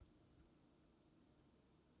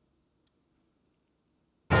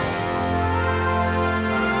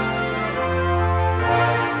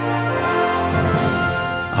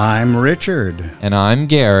I'm Richard. And I'm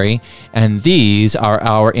Gary, and these are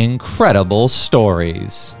our incredible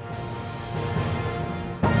stories.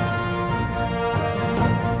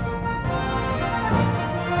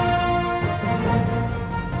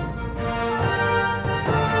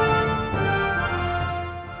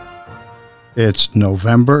 It's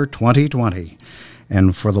November 2020,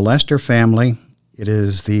 and for the Lester family, it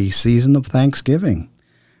is the season of Thanksgiving.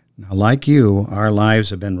 Now, like you, our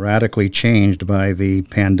lives have been radically changed by the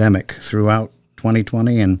pandemic throughout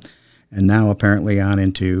 2020 and now apparently on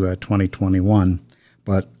into 2021.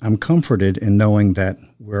 But I'm comforted in knowing that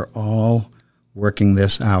we're all working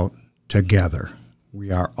this out together.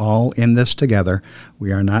 We are all in this together.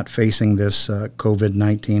 We are not facing this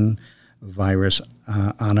COVID-19 virus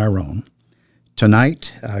on our own.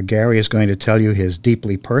 Tonight, Gary is going to tell you his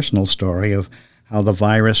deeply personal story of how the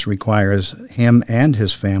virus requires him and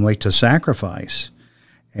his family to sacrifice.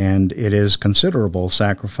 And it is considerable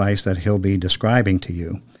sacrifice that he'll be describing to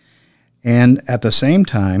you. And at the same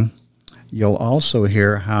time, you'll also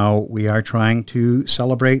hear how we are trying to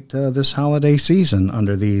celebrate this holiday season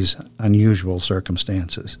under these unusual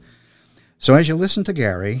circumstances. So as you listen to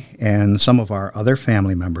Gary and some of our other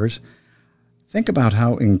family members, think about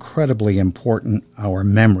how incredibly important our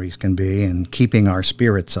memories can be in keeping our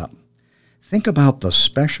spirits up. Think about the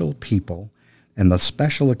special people and the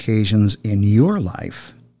special occasions in your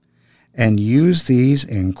life and use these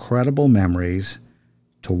incredible memories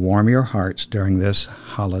to warm your hearts during this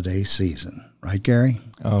holiday season. Right, Gary?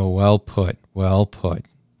 Oh, well put. Well put.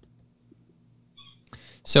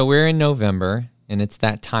 So we're in November, and it's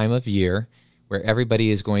that time of year where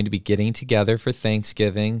everybody is going to be getting together for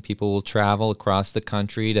Thanksgiving. People will travel across the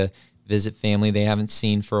country to visit family they haven't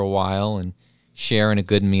seen for a while and share in a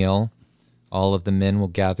good meal. All of the men will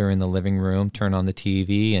gather in the living room, turn on the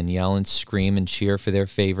TV, and yell and scream and cheer for their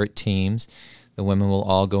favorite teams. The women will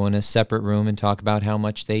all go in a separate room and talk about how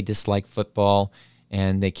much they dislike football,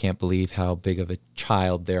 and they can't believe how big of a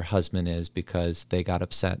child their husband is because they got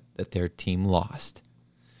upset that their team lost.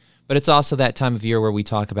 But it's also that time of year where we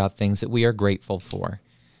talk about things that we are grateful for,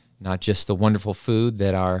 not just the wonderful food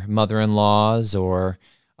that our mother-in-laws or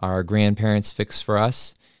our grandparents fix for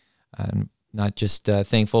us, not just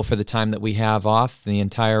thankful for the time that we have off the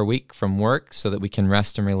entire week from work so that we can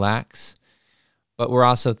rest and relax, but we're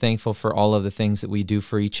also thankful for all of the things that we do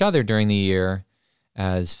for each other during the year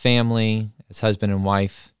as family, as husband and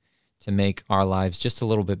wife, to make our lives just a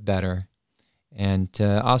little bit better, and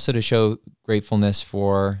also to show gratefulness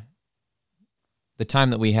for the time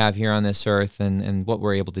that we have here on this earth and what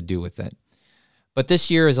we're able to do with it. But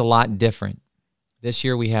this year is a lot different. This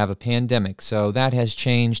year we have a pandemic, so that has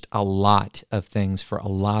changed a lot of things for a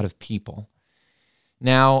lot of people.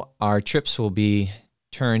 Now our trips will be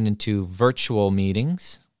turned into virtual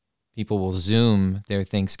meetings. People will Zoom their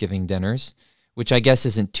Thanksgiving dinners, which I guess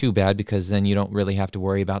isn't too bad because then you don't really have to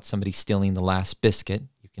worry about somebody stealing the last biscuit.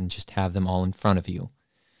 You can just have them all in front of you.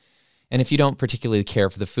 And if you don't particularly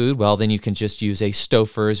care for the food, well, then you can just use a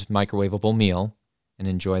Stouffer's microwavable meal and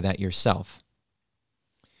enjoy that yourself.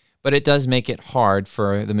 But it does make it hard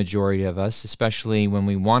for the majority of us, especially when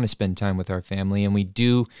we want to spend time with our family, and we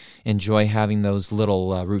do enjoy having those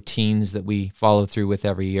little routines that we follow through with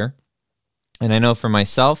every year. And I know for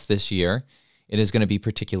myself this year, it is going to be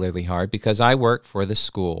particularly hard because I work for the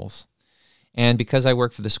schools. And because I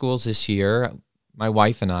work for the schools this year, my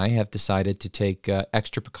wife and I have decided to take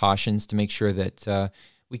extra precautions to make sure that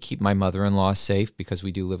we keep my mother-in-law safe because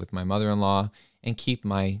we do live with my mother-in-law, and keep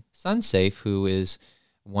my son safe, who is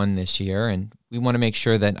one this year, and we want to make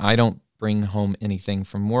sure that I don't bring home anything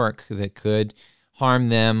from work that could harm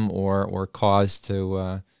them or cause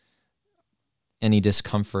to any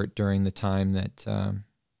discomfort during the time that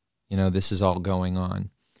this is all going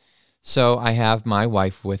on. So I have my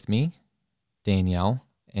wife with me, Danielle,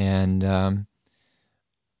 and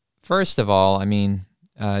first of all,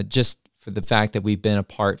 just for the fact that we've been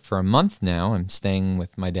apart for a month now, I'm staying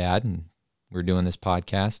with my dad, and we're doing this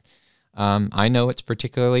podcast. I know it's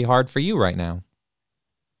particularly hard for you right now.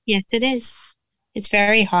 Yes, it is. It's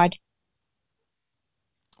very hard.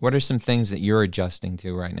 What are some things that you're adjusting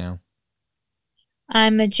to right now?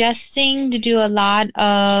 I'm adjusting to do a lot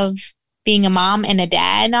of being a mom and a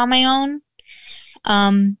dad on my own.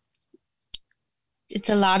 It's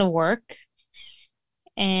a lot of work,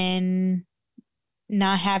 and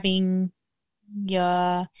not having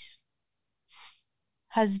your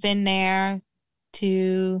husband there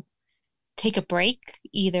to take a break,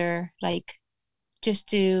 either like just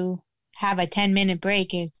to have a 10-minute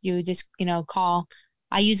break. If you just call,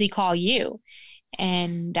 I usually call you,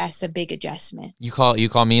 and that's a big adjustment. You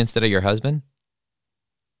call me instead of your husband?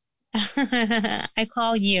 I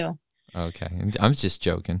call you. Okay. I'm just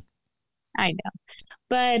joking. I know.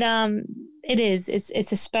 But it is.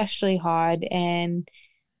 It's especially hard, and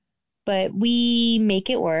but we make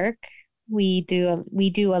it work. We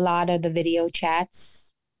do a lot of the video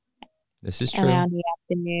chats This is true. around the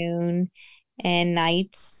afternoon and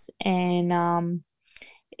nights, and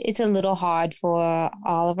it's a little hard for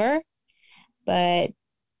Oliver, but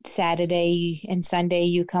Saturday and Sunday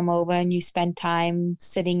you come over and you spend time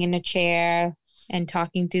sitting in a chair and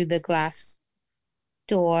talking through the glass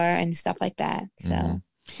door and stuff like that. Mm-hmm. So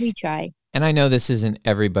we try. And I know this isn't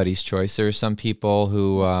everybody's choice. There are some people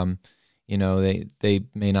who, they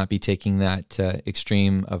may not be taking that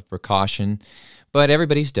extreme of precaution, but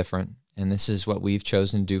everybody's different. And this is what we've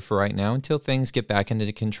chosen to do for right now until things get back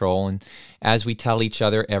into control. And as we tell each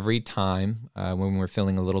other every time when we're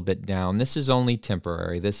feeling a little bit down, this is only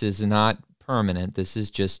temporary. This is not permanent. This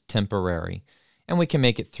is just temporary. And we can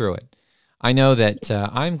make it through it. I know that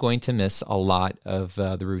I'm going to miss a lot of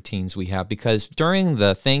the routines we have because during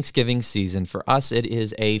the Thanksgiving season, for us, it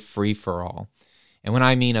is a free-for-all. And when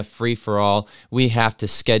I mean a free-for-all, we have to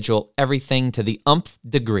schedule everything to the umpth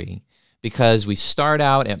degree because we start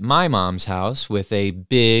out at my mom's house with a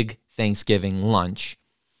big Thanksgiving lunch.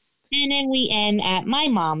 And then we end at my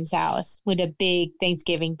mom's house with a big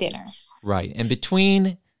Thanksgiving dinner. Right. And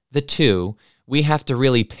between the two, we have to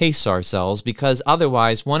really pace ourselves because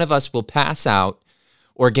otherwise one of us will pass out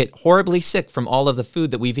or get horribly sick from all of the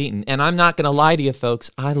food that we've eaten. And I'm not going to lie to you,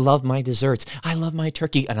 folks. I love my desserts. I love my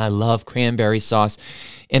turkey, and I love cranberry sauce.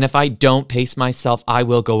 And if I don't pace myself, I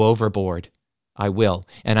will go overboard. I will.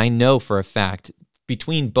 And I know for a fact,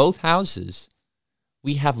 between both houses,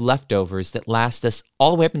 we have leftovers that last us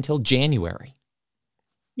all the way up until January.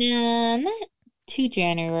 Not to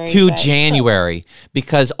January. To January,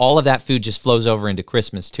 because all of that food just flows over into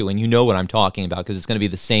Christmas too. And you know what I'm talking about because it's going to be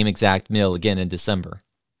the same exact meal again in December.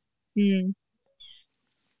 You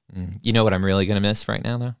know what I'm really going to miss right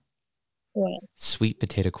now, though? What? Sweet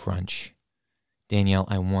potato crunch. Danielle,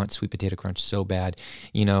 I want sweet potato crunch so bad.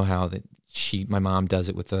 You know how my mom does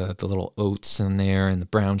it with the little oats in there and the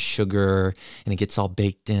brown sugar, and it gets all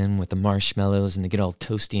baked in with the marshmallows, and they get all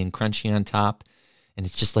toasty and crunchy on top. And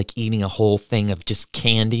it's just like eating a whole thing of just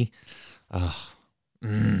candy. Yeah,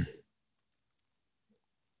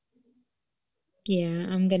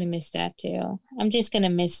 I'm going to miss that too. I'm just going to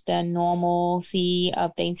miss the normalcy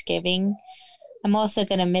of Thanksgiving. I'm also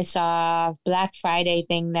going to miss our Black Friday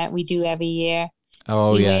thing that we do every year.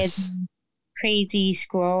 Oh, we yes. Wear crazy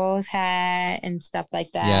squirrels hat and stuff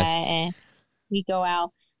like that. Yes. And we go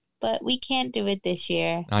out. But we can't do it this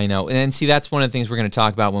year. I know. And see, that's one of the things we're going to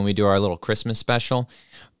talk about when we do our little Christmas special.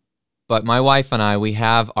 But my wife and I, we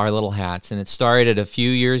have our little hats. And it started a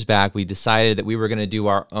few years back. We decided that we were going to do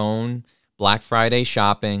our own Black Friday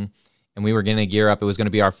shopping. And we were going to gear up. It was going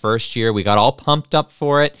to be our first year. We got all pumped up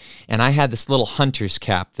for it. And I had this little hunter's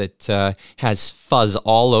cap that has fuzz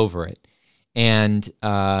all over it. And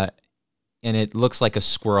it looks like a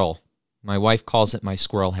squirrel. My wife calls it my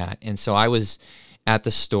squirrel hat. And so I was at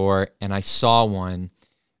the store and I saw one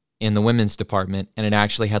in the women's department and it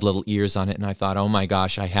actually had little ears on it. And I thought, oh my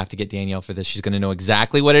gosh, I have to get Danielle for this. She's going to know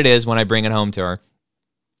exactly what it is when I bring it home to her.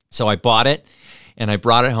 So I bought it and I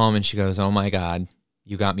brought it home and she goes, oh my God,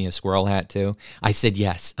 you got me a squirrel hat too? I said,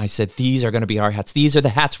 yes. I said, these are going to be our hats. These are the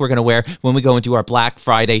hats we're going to wear when we go and do our Black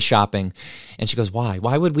Friday shopping. And she goes, why?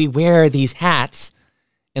 Why would we wear these hats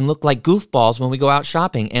and look like goofballs when we go out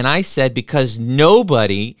shopping? And I said, because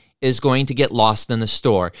nobody is going to get lost in the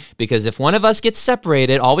store. Because if one of us gets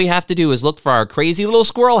separated, all we have to do is look for our crazy little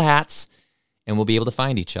squirrel hats and we'll be able to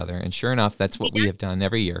find each other. And sure enough, that's what we have done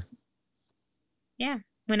every year. Yeah.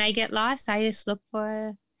 When I get lost, I just look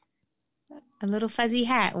for a little fuzzy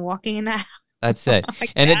hat walking in the house. That's it.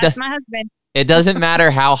 And my husband. It doesn't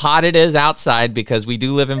matter how hot it is outside because we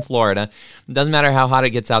do live in Florida. It doesn't matter how hot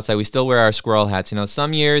it gets outside. We still wear our squirrel hats. You know,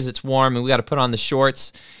 some years it's warm and we got to put on the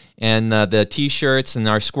shorts and the T-shirts and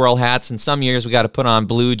our squirrel hats. And some years we got to put on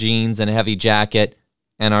blue jeans and a heavy jacket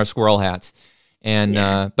and our squirrel hats. And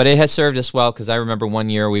but it has served us well because I remember one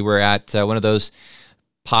year we were at one of those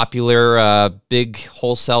popular big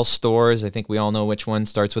wholesale stores. I think we all know which one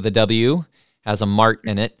starts with a W, has a Mart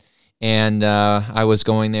in it. And I was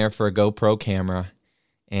going there for a GoPro camera.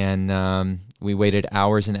 And we waited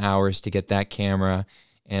hours and hours to get that camera.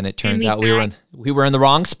 And it turns out we were in the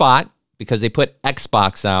wrong spot because they put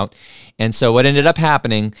Xbox out. And so what ended up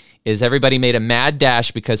happening is everybody made a mad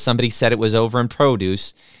dash because somebody said it was over in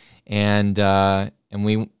produce. And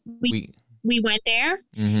we went there.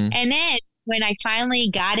 Mm-hmm. And then when I finally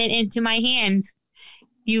got it into my hands,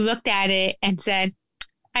 you looked at it and said,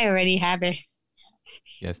 I already have it.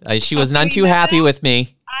 Yes. She was none too happy with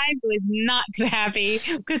me. I was not too happy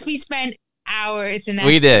because we spent hours in that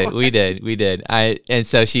We store. we did. And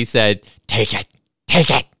so she said, take it.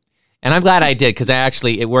 And I'm glad I did because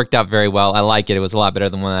it worked out very well. I like it. It was a lot better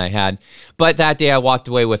than one I had. But that day I walked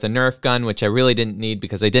away with a Nerf gun, which I really didn't need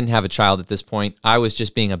because I didn't have a child at this point. I was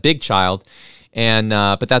just being a big child. And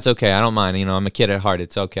but that's okay. I don't mind. I'm a kid at heart.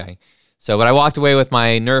 It's okay. So, but I walked away with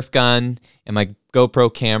my Nerf gun and my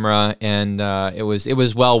GoPro camera, and it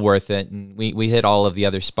was well worth it. And we hit all of the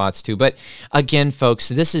other spots too. But again, folks,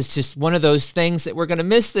 this is just one of those things that we're going to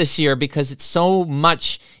miss this year because it's so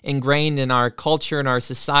much ingrained in our culture and our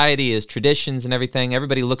society as traditions and everything.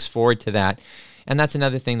 Everybody looks forward to that, and that's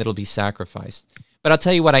another thing that'll be sacrificed. But I'll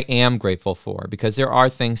tell you what I am grateful for, because there are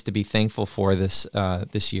things to be thankful for this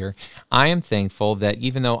year. I am thankful that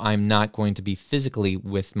even though I'm not going to be physically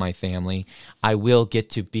with my family, I will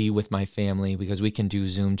get to be with my family because we can do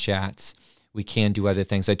Zoom chats. We can do other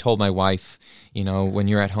things. I told my wife, when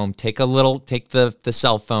you're at home, take the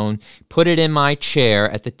cell phone, put it in my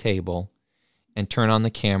chair at the table, and turn on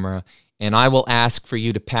the camera. And I will ask for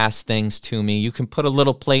you to pass things to me. You can put a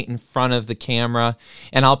little plate in front of the camera,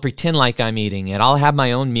 and I'll pretend like I'm eating it. I'll have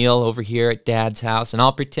my own meal over here at Dad's house, and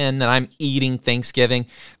I'll pretend that I'm eating Thanksgiving.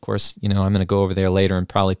 Of course, I'm going to go over there later and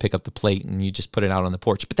probably pick up the plate, and you just put it out on the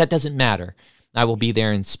porch. But that doesn't matter. I will be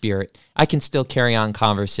there in spirit. I can still carry on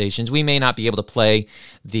conversations. We may not be able to play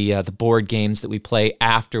the board games that we play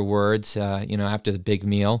afterwards, after the big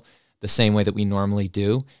meal, the same way that we normally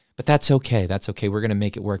do. But that's okay. That's okay. We're going to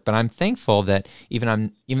make it work. But I'm thankful that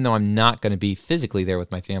even though I'm not going to be physically there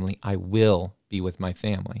with my family, I will be with my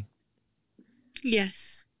family.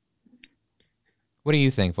 Yes. What are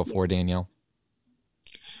you thankful for, Danielle?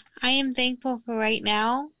 I am thankful for right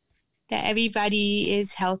now that everybody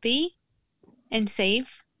is healthy and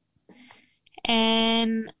safe.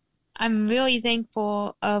 And I'm really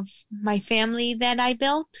thankful of my family that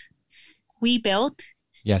we built.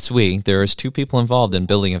 Yes, there's two people involved in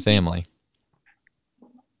building a family.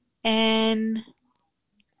 And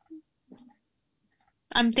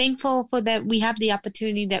I'm thankful for that we have the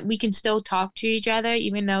opportunity that we can still talk to each other,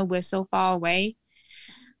 even though we're so far away.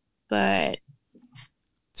 But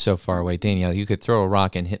so far away. Danielle, you could throw a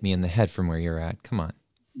rock and hit me in the head from where you're at. Come on.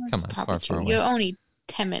 Far away. You're only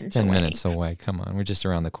 10 minutes 10 away. 10 minutes away. Come on. We're just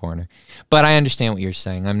around the corner. But I understand what you're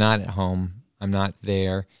saying. I'm not at home. I'm not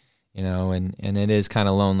there. And it is kind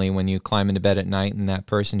of lonely when you climb into bed at night and that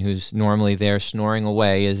person who's normally there snoring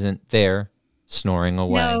away isn't there snoring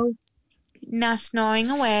away. No, not snoring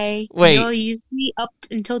away. Wait. You're usually up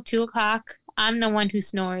until 2 o'clock. I'm the one who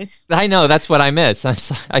snores. I know. That's what I miss.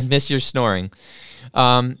 I miss your snoring.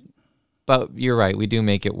 But you're right. We do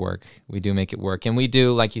make it work. And we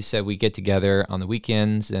do, like you said, we get together on the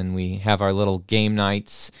weekends and we have our little game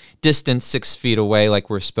nights, distance 6 feet away like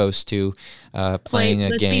we're supposed to, playing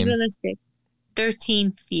a game. Let's be realistic.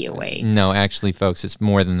 13 feet away. No, actually, folks, it's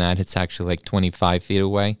more than that. It's actually like 25 feet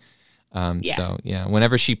away. Yes. So, yeah,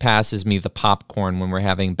 whenever she passes me the popcorn when we're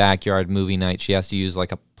having backyard movie night, she has to use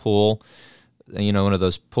like a pool, one of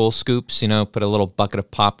those pool scoops, put a little bucket of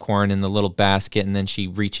popcorn in the little basket, and then she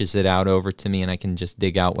reaches it out over to me, and I can just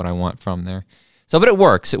dig out what I want from there. So, but it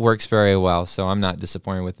works. It works very well, so I'm not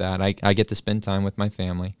disappointed with that. I get to spend time with my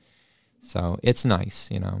family. So it's nice,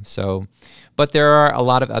 So, but there are a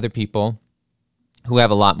lot of other people who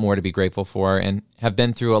have a lot more to be grateful for and have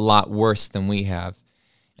been through a lot worse than we have.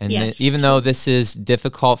 And yes, even though this is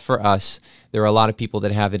difficult for us, there are a lot of people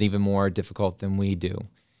that have it even more difficult than we do.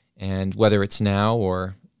 And whether it's now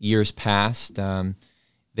or years past,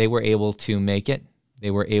 they were able to make it.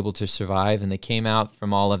 They were able to survive, and they came out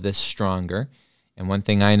from all of this stronger. And one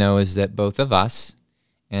thing I know is that both of us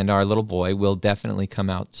and our little boy will definitely come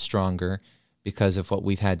out stronger because of what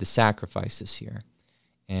we've had to sacrifice this year.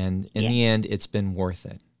 And in the end, it's been worth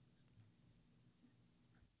it.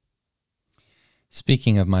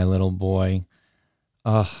 Speaking of my little boy,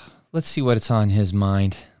 let's see what's on his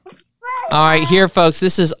mind. All right, here, folks,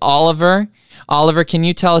 this is Oliver. Oliver, can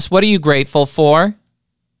you tell us, what are you grateful for?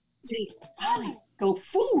 Say, Ollie, go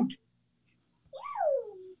food.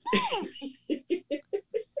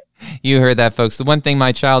 You heard that, folks. The one thing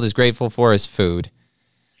my child is grateful for is food.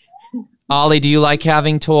 Ollie, do you like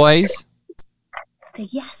having toys? Say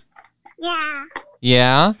yes. Yeah.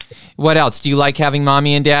 Yeah? What else? Do you like having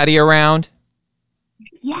mommy and daddy around?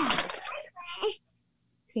 Yeah.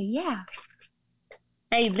 Say yeah.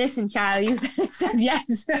 Hey, listen, child. You said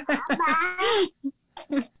yes.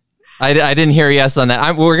 I didn't hear yes on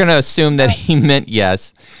that. We're going to assume that he meant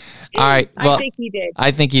yes. All right. Well, I think he did.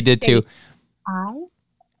 I think he did too. I.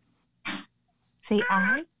 Say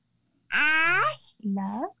I I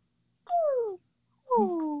love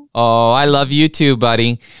Oh, I love you too,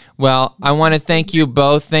 buddy. Well, I want to thank you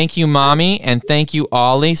both. Thank you, Mommy, and thank you,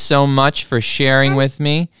 Ollie, so much for sharing with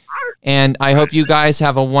me. And I hope you guys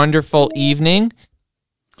have a wonderful evening.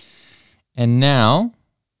 And now,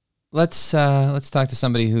 let's talk to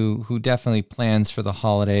somebody who definitely plans for the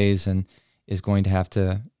holidays and is going to have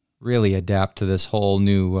to really adapt to this whole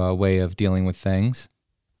new way of dealing with things.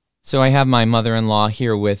 So I have my mother-in-law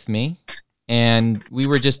here with me, and we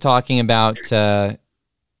were just talking about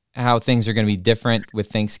how things are going to be different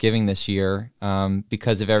with Thanksgiving this year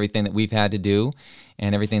because of everything that we've had to do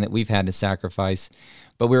and everything that we've had to sacrifice.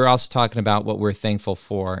 But we were also talking about what we're thankful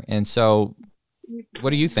for. And so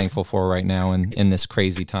what are you thankful for right now in this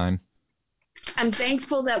crazy time? I'm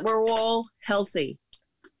thankful that we're all healthy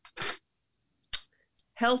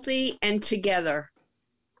and together.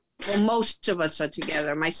 Well, most of us are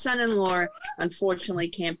together. My son-in-law, unfortunately,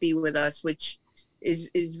 can't be with us, which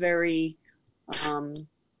is very,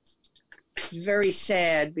 very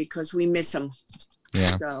sad because we miss him.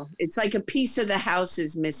 Yeah. So it's like a piece of the house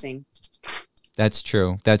is missing. That's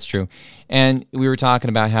true. And we were talking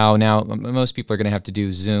about how now most people are going to have to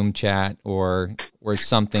do Zoom chat or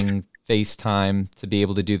something, FaceTime, to be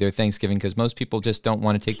able to do their Thanksgiving because most people just don't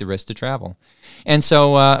want to take the risk to travel. And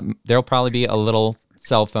so there'll probably be a little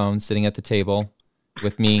cell phone sitting at the table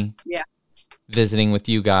with me visiting with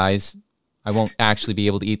you guys. I won't actually be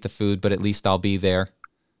able to eat the food, but at least I'll be there.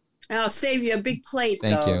 And I'll save you a big plate,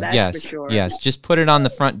 Thank though. you. That's for sure. Yes. Just put it on the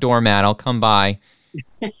front doormat. I'll come by.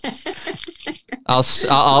 I'll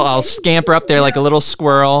scamper up there like a little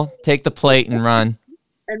squirrel, take the plate and run.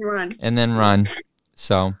 And then run.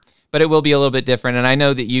 So, but it will be a little bit different. And I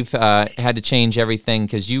know that you've had to change everything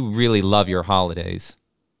because you really love your holidays.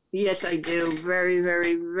 Yes, I do. Very,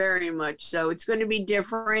 very, very much so. It's going to be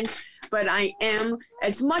different, but I am,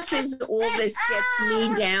 as much as all this gets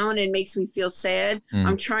me down and makes me feel sad,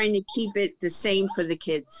 I'm trying to keep it the same for the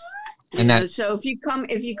kids. You know? So if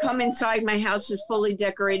you come inside, my house is fully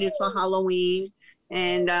decorated for Halloween,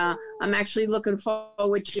 and I'm actually looking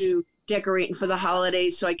forward to decorating for the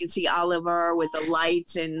holidays so I can see Oliver with the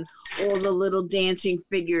lights and all the little dancing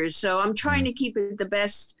figures. So I'm trying to keep it the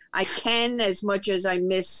best I can, as much as I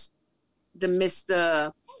miss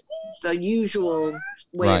the usual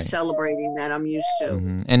way of celebrating that I'm used to.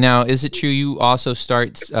 Mm-hmm. And now, is it true you also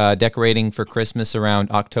start decorating for Christmas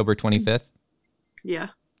around October 25th? Yeah.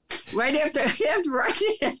 Right after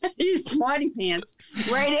he's smarty pants.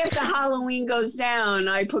 Right after Halloween goes down,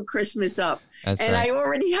 I put Christmas up. That's and right.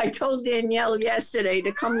 I told Danielle yesterday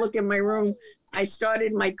to come look in my room. I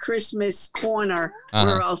started my Christmas corner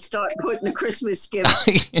where I'll start putting the Christmas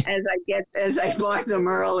gifts as I buy them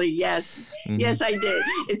early. Yes. Mm-hmm. Yes, I did.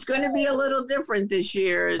 It's going to be a little different this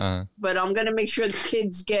year, but I'm going to make sure the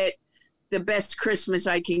kids get the best Christmas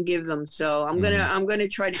I can give them. So I'm gonna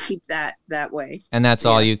try to keep that way. And that's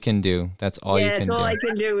all you can do. That's all you can do. That's all I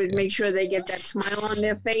can do is make sure they get that smile on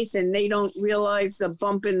their face and they don't realize the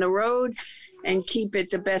bump in the road, and keep it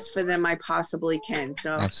the best for them I possibly can.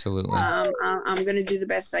 So absolutely, I'm gonna do the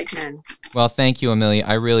best I can. Well, thank you, Amelia.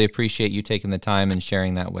 I really appreciate you taking the time and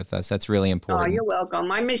sharing that with us. That's really important. Oh, you're welcome.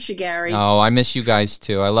 I miss you, Gary. Oh, I miss you guys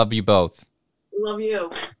too. I love you both. Love you.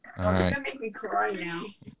 All right. You're gonna make me cry now.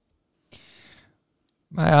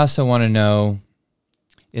 I also want to know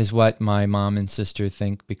is what my mom and sister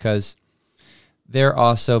think, because they're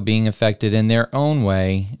also being affected in their own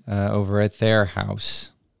way over at their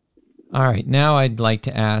house. All right, now I'd like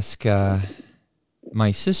to ask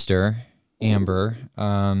my sister, Amber,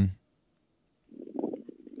 how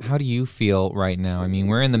do you feel right now? I mean,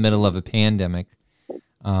 we're in the middle of a pandemic.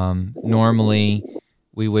 Normally,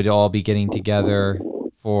 we would all be getting together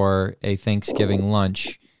for a Thanksgiving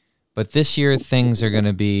lunch. But this year, things are going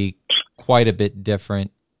to be quite a bit different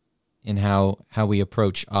in how we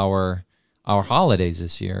approach our holidays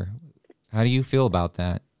this year. How do you feel about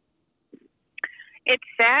that? It's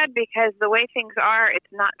sad because the way things are, it's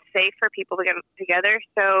not safe for people to get together.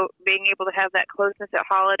 So being able to have that closeness at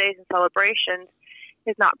holidays and celebrations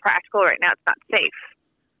is not practical right now. It's not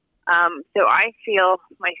safe. So I feel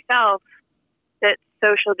myself that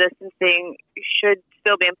social distancing should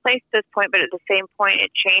still be in place at this point, but at the same point,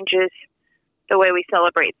 it changes the way we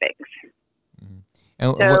celebrate things. Mm-hmm.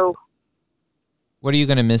 And so, what are you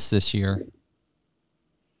going to miss this year?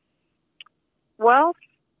 Well,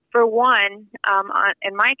 for one,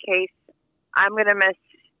 in my case, I'm going to miss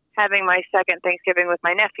having my second Thanksgiving with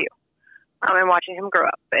my nephew and watching him grow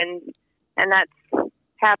up. And that's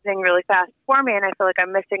happening really fast for me, and I feel like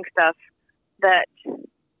I'm missing stuff that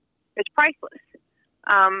is priceless.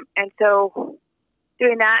 And so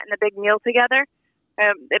doing that and a big meal together,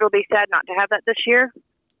 it'll be sad not to have that this year,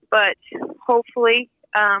 but hopefully,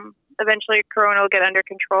 eventually Corona will get under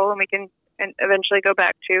control and we can eventually go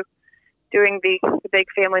back to doing the big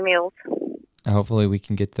family meals. Hopefully we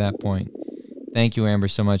can get to that point. Thank you, Amber,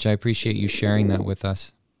 so much. I appreciate you sharing that with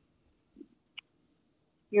us.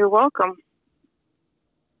 You're welcome.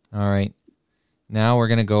 All right. Now we're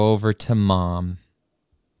going to go over to Mom.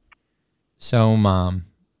 So, Mom,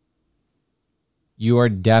 you are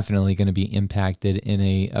definitely going to be impacted in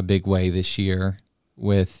a big way this year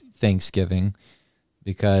with Thanksgiving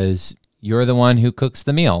because you're the one who cooks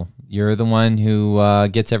the meal. You're the one who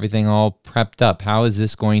gets everything all prepped up. How is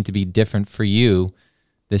this going to be different for you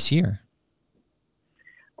this year?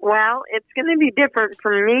 Well, it's going to be different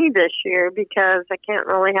for me this year because I can't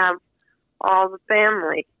really have all the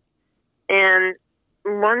family. And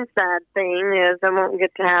one sad thing is I won't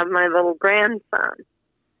get to have my little grandson.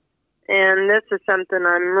 And this is something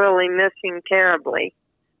I'm really missing terribly.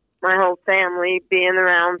 My whole family being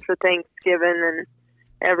around for Thanksgiving and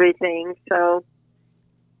everything. So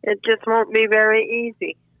it just won't be very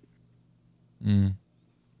easy.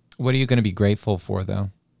 What are you going to be grateful for, though?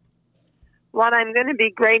 What I'm going to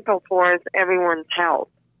be grateful for is everyone's health.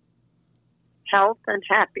 Health and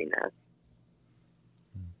happiness.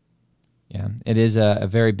 Yeah, it is a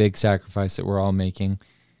very big sacrifice that we're all making,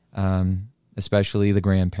 especially the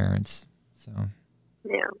grandparents. So,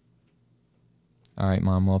 yeah. All right,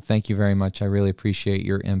 Mom. Well, thank you very much. I really appreciate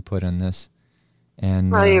your input on this.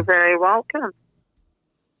 And well, you're very welcome.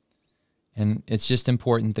 And it's just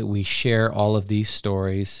important that we share all of these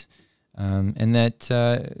stories, and that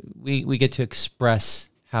we get to express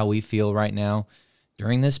how we feel right now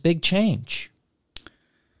during this big change.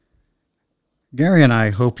 Gary and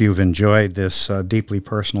I hope you've enjoyed this deeply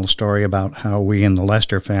personal story about how we in the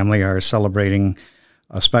Lester family are celebrating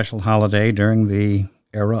a special holiday during the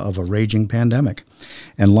era of a raging pandemic.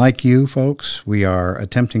 And like you folks, we are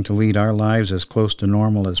attempting to lead our lives as close to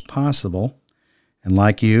normal as possible. And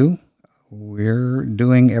like you, we're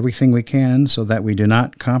doing everything we can so that we do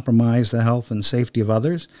not compromise the health and safety of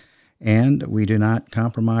others, and we do not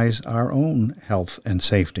compromise our own health and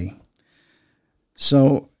safety.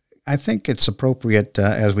 So I think it's appropriate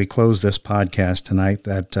as we close this podcast tonight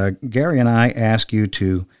that Gary and I ask you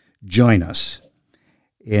to join us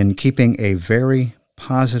in keeping a very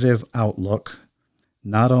positive outlook,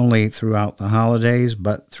 not only throughout the holidays,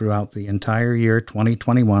 but throughout the entire year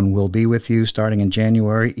 2021. We'll be with you starting in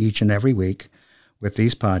January each and every week with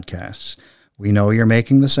these podcasts. We know you're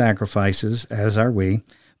making the sacrifices, as are we,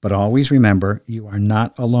 but always remember you are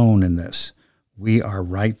not alone in this. We are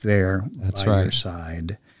right there by your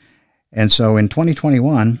side. And so in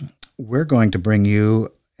 2021, we're going to bring you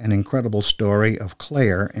an incredible story of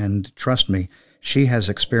Claire, and trust me, she has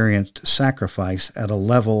experienced sacrifice at a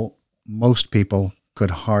level most people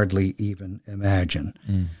could hardly even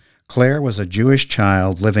imagine. Claire was a Jewish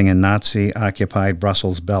child living in Nazi-occupied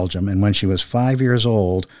Brussels, Belgium, and when she was 5 years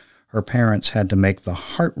old, her parents had to make the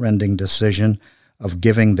heart-rending decision of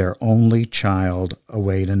giving their only child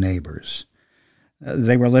away to neighbors.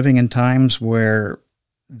 They were living in times where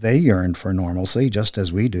they yearned for normalcy, just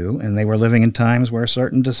as we do, and they were living in times where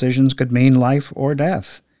certain decisions could mean life or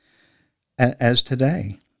death, as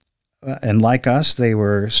today. And like us, they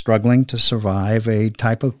were struggling to survive a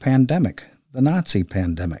type of pandemic, the Nazi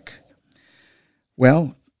pandemic.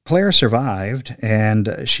 Well, Claire survived,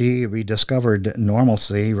 and she rediscovered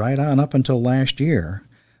normalcy right on up until last year.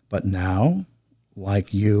 But now,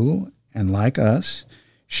 like you and like us,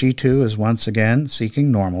 she too is once again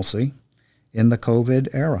seeking normalcy in the COVID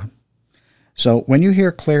era. So when you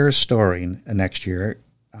hear Claire's story next year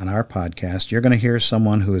on our podcast, you're going to hear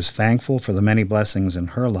someone who is thankful for the many blessings in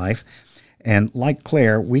her life. And like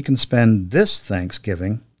Claire, we can spend this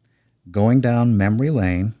Thanksgiving going down memory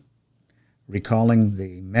lane, recalling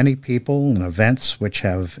the many people and events which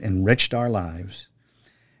have enriched our lives.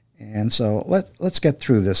 And so let's get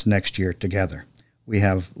through this next year together. We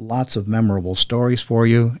have lots of memorable stories for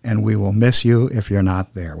you, and we will miss you if you're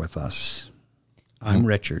not there with us. I'm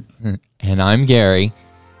Richard. And I'm Gary,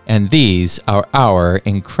 and these are our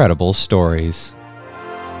incredible stories.